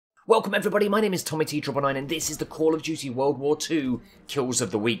Welcome everybody, my name is Tommy T999 and this is the Call of Duty World War II Kills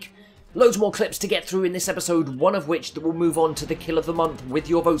of the Week. Loads more clips to get through in this episode, one of which that will move on to the Kill of the Month with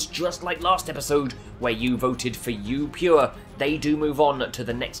your votes, just like last episode where you voted for You Pure. They do move on to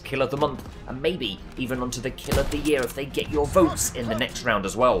the next Kill of the Month and maybe even onto the Kill of the Year if they get your votes in the next round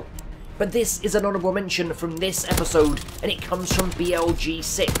as well. But this is an honourable mention from this episode, and it comes from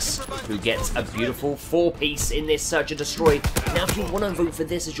WW6, who gets a beautiful 4-piece in this Search and Destroy. Now if you want to vote for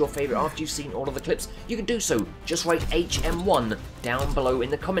this as your favourite after you've seen all of the clips, you can do so. Just write HM1 down below in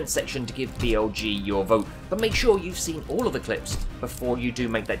the comments section to give BLG your vote. But make sure you've seen all of the clips before you do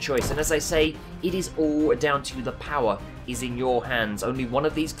make that choice. And as I say, it is all down to you. The power is in your hands. Only one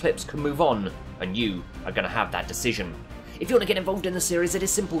of these clips can move on, and you are going to have that decision. If you want to get involved in the series, it is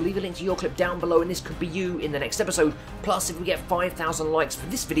simple. Leave a link to your clip down below and this could be you in the next episode. Plus, if we get 5,000 likes for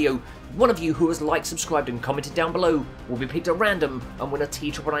this video, one of you who has liked, subscribed and commented down below will be picked at random and win a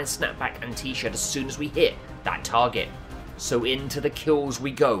T999 Snapback and T-Shirt as soon as we hit that target. So into the kills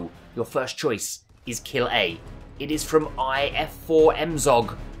we go. Your first choice is Kill A. It is from IF4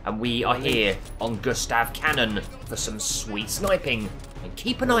 Mzog and we are here on Gustav Cannon for some sweet sniping. And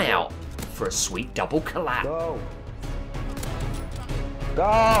keep an eye out for a sweet double collab. Go!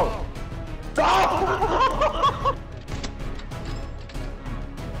 Go! Go!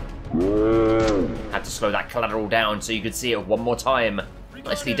 Had to slow that collateral down so you could see it one more time.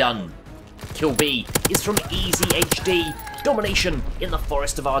 Nicely done. Kill B is from Easy HD. Domination in the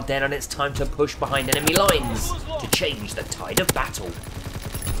Forest of Ardennes, and it's time to push behind enemy lines to change the tide of battle.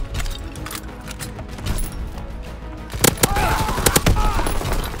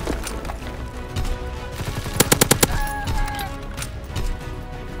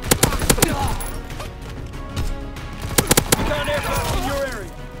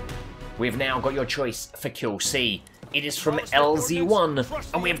 We've now got your choice for Kill C. It is from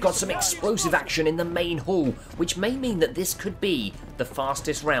LZ1, and we have got some explosive action in the main hall, which may mean that this could be the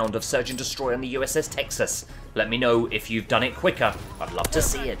fastest round of Search and Destroy on the USS Texas. Let me know if you've done it quicker. I'd love to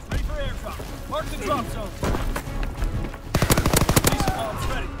see it. Ready for aircraft. Mark the drop zone. Diesel bombs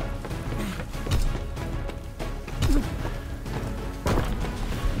ready.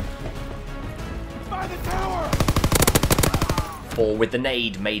 By the tower! 4 with the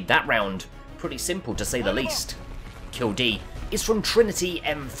nade made that round pretty simple to say the least. Kill D is from Trinity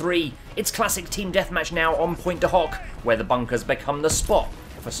M3. It's classic team deathmatch now on Point de Hoc, where the bunkers become the spot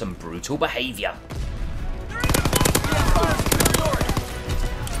for some brutal behaviour.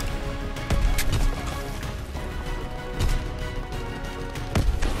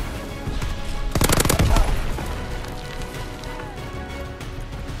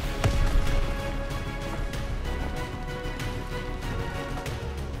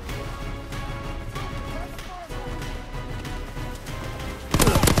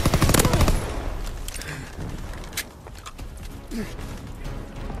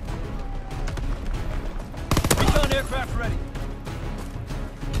 Recon aircraft ready.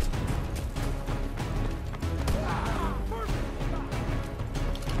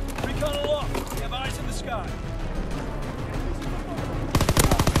 Recon aloft. We have eyes in the sky.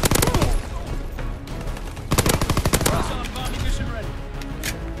 Horizon bombing mission ready.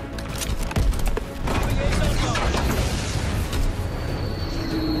 Bombing A's on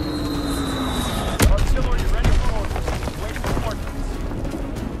artillery ready for orders. Waiting for ordnance.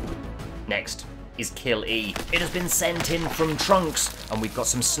 Next is Kill E. It has been sent in from Trunks, and we've got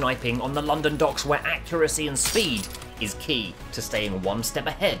some sniping on the London docks where accuracy and speed is key to staying one step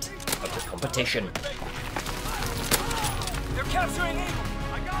ahead of the competition. They're capturing Able.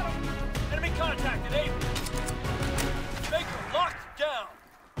 I got him. Enemy contacted Able. Baker locked down.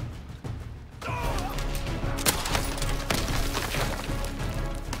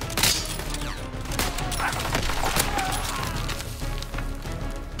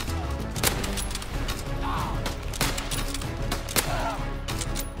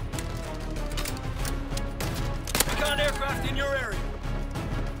 Recon aircraft in your area.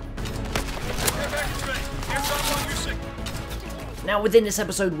 Aircraft is ready. Aircraft on your signal. Now within this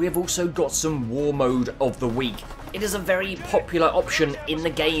episode we have also got some War Mode of the Week. It is a very popular option in the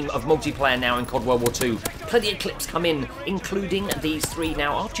game of multiplayer now in COD World War II. Plenty of clips come in, including these 3.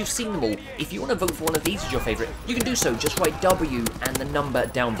 Now after you've seen them all, if you want to vote for one of these as your favourite, you can do so. Just write W and the number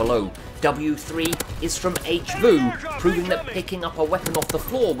down below. W3 is from HVU, proving that picking up a weapon off the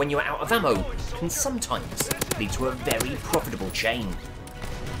floor when you're out of ammo can sometimes lead to a very profitable chain.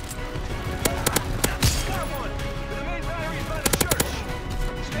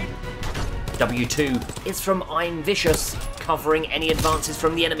 W2 is from I'm Vicious, covering any advances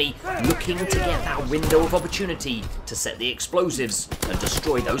from the enemy, looking to get that window of opportunity to set the explosives and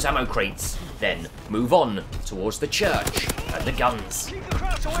destroy those ammo crates. Then move on towards the church and the guns. Keep the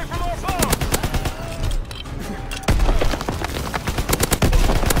Krauts away from our farm!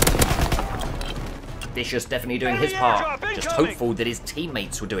 Vicious definitely doing his part, just hopeful that his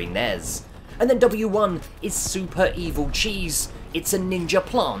teammates were doing theirs. And then W1 is Super Evil Cheese. It's a ninja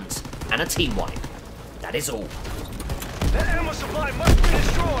plant and a team wipe. That is all. That ammo supply must be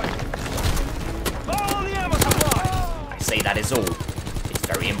destroyed! Follow the ammo supply! I say that is all. It's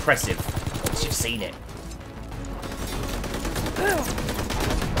very impressive once you've seen it.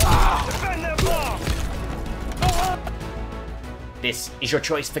 Defend that bomb! This is your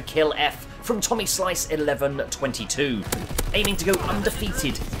choice for Kill F from Tommy Slice 1122, aiming to go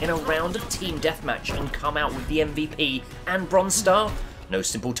undefeated in a round of team deathmatch and come out with the MVP and Bronze Star. No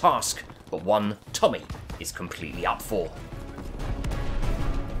simple task, but one Tommy is completely up for.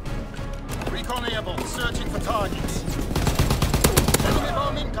 Recon airborne, searching for targets. Enemy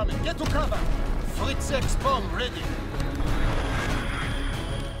bomb incoming, get to cover. Fritz X bomb ready.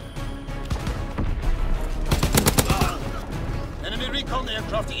 Enemy recon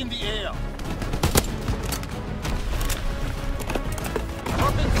aircraft in the air.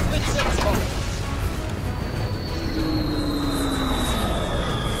 Dropping Fritz X bomb.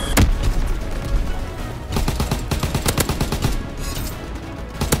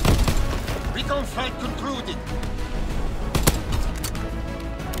 Recon flight concluded.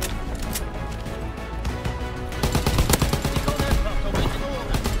 Recon aircraft awaiting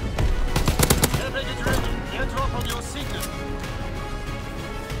orders. Air brigade ready. Airdrop on your signal.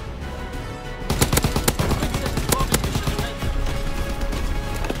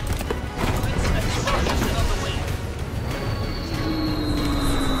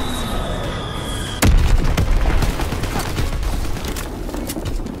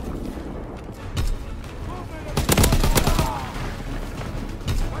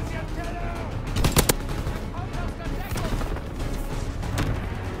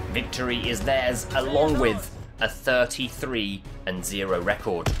 Victory is theirs, along with a 33-0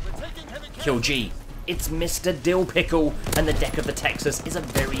 record. Kill G, it's Mr. Dill Pickle, and the deck of the Texas is a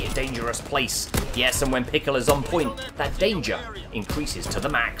very dangerous place. Yes, and when Pickle is on point, that danger increases to the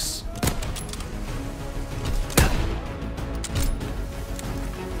max.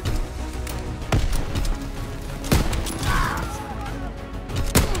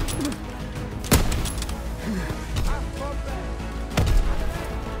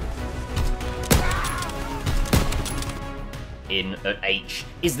 In at H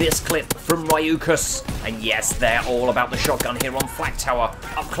is this clip from Ryukus, and yes, they're all about the shotgun here on Flag Tower,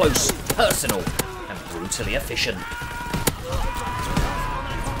 up close, personal, and brutally efficient.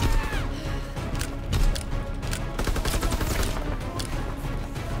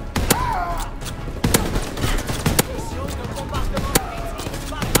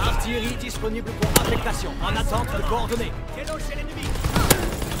 Artillerie disponible pour affectation, en attente de coordonnées. Hello chez l'ennemi.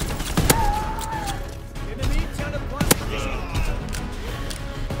 L'ennemi tient le point stratégique.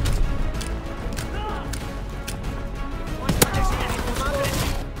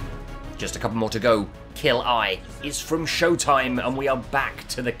 Just a couple more to go. Kill I is from Showtime, and we are back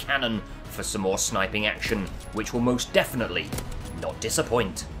to the cannon for some more sniping action, which will most definitely not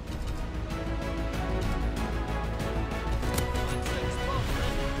disappoint.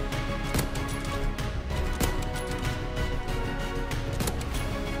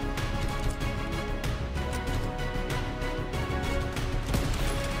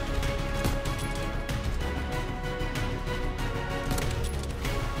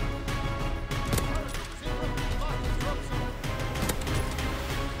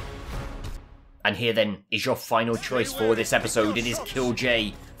 And here then is your final choice for this episode. It is Kill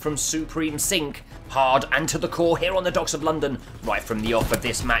J from Supreme Sync. Hard and to the core here on the docks of London. Right from the off of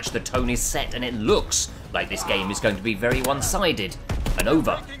this match, the tone is set and it looks like this game is going to be very one-sided and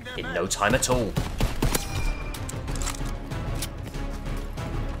over in no time at all.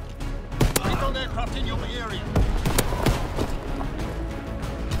 Recon aircraft in your area.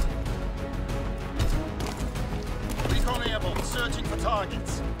 Recon airborne, searching for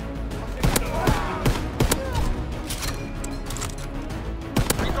targets.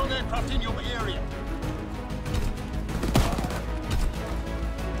 Recon aircraft in your area.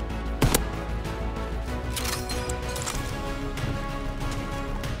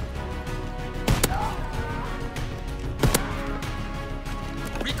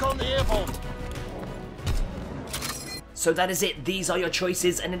 Recon airborne. So that is it, these are your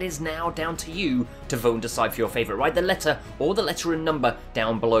choices, and it is now down to you to vote and decide for your favourite. Write the letter or the letter and number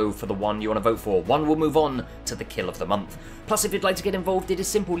down below for the one you want to vote for. One will move on to the kill of the month. Plus, if you'd like to get involved, it is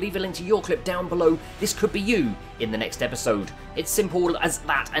simple. Leave a link to your clip down below. This could be you in the next episode. It's simple as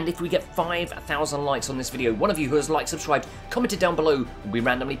that, and if we get 5,000 likes on this video, one of you who has liked, subscribed, commented down below will be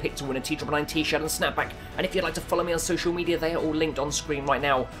randomly picked to win a T999 T-Shirt and Snapback. And if you'd like to follow me on social media, they are all linked on screen right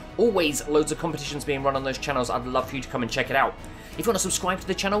now. Always loads of competitions being run on those channels. I'd love for you to come and check it out. If you want to subscribe to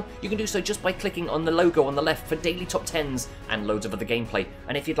the channel, you can do so just by clicking on the logo on the left for daily top 10s and loads of other gameplay.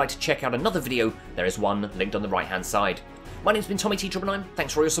 And if you'd like to check out another video, there is one linked on the right hand side. My name's been Tommy T999,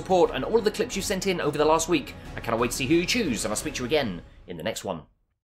 thanks for all your support and all of the clips you sent in over the last week. I cannot wait to see who you choose, and I'll speak to you again in the next one.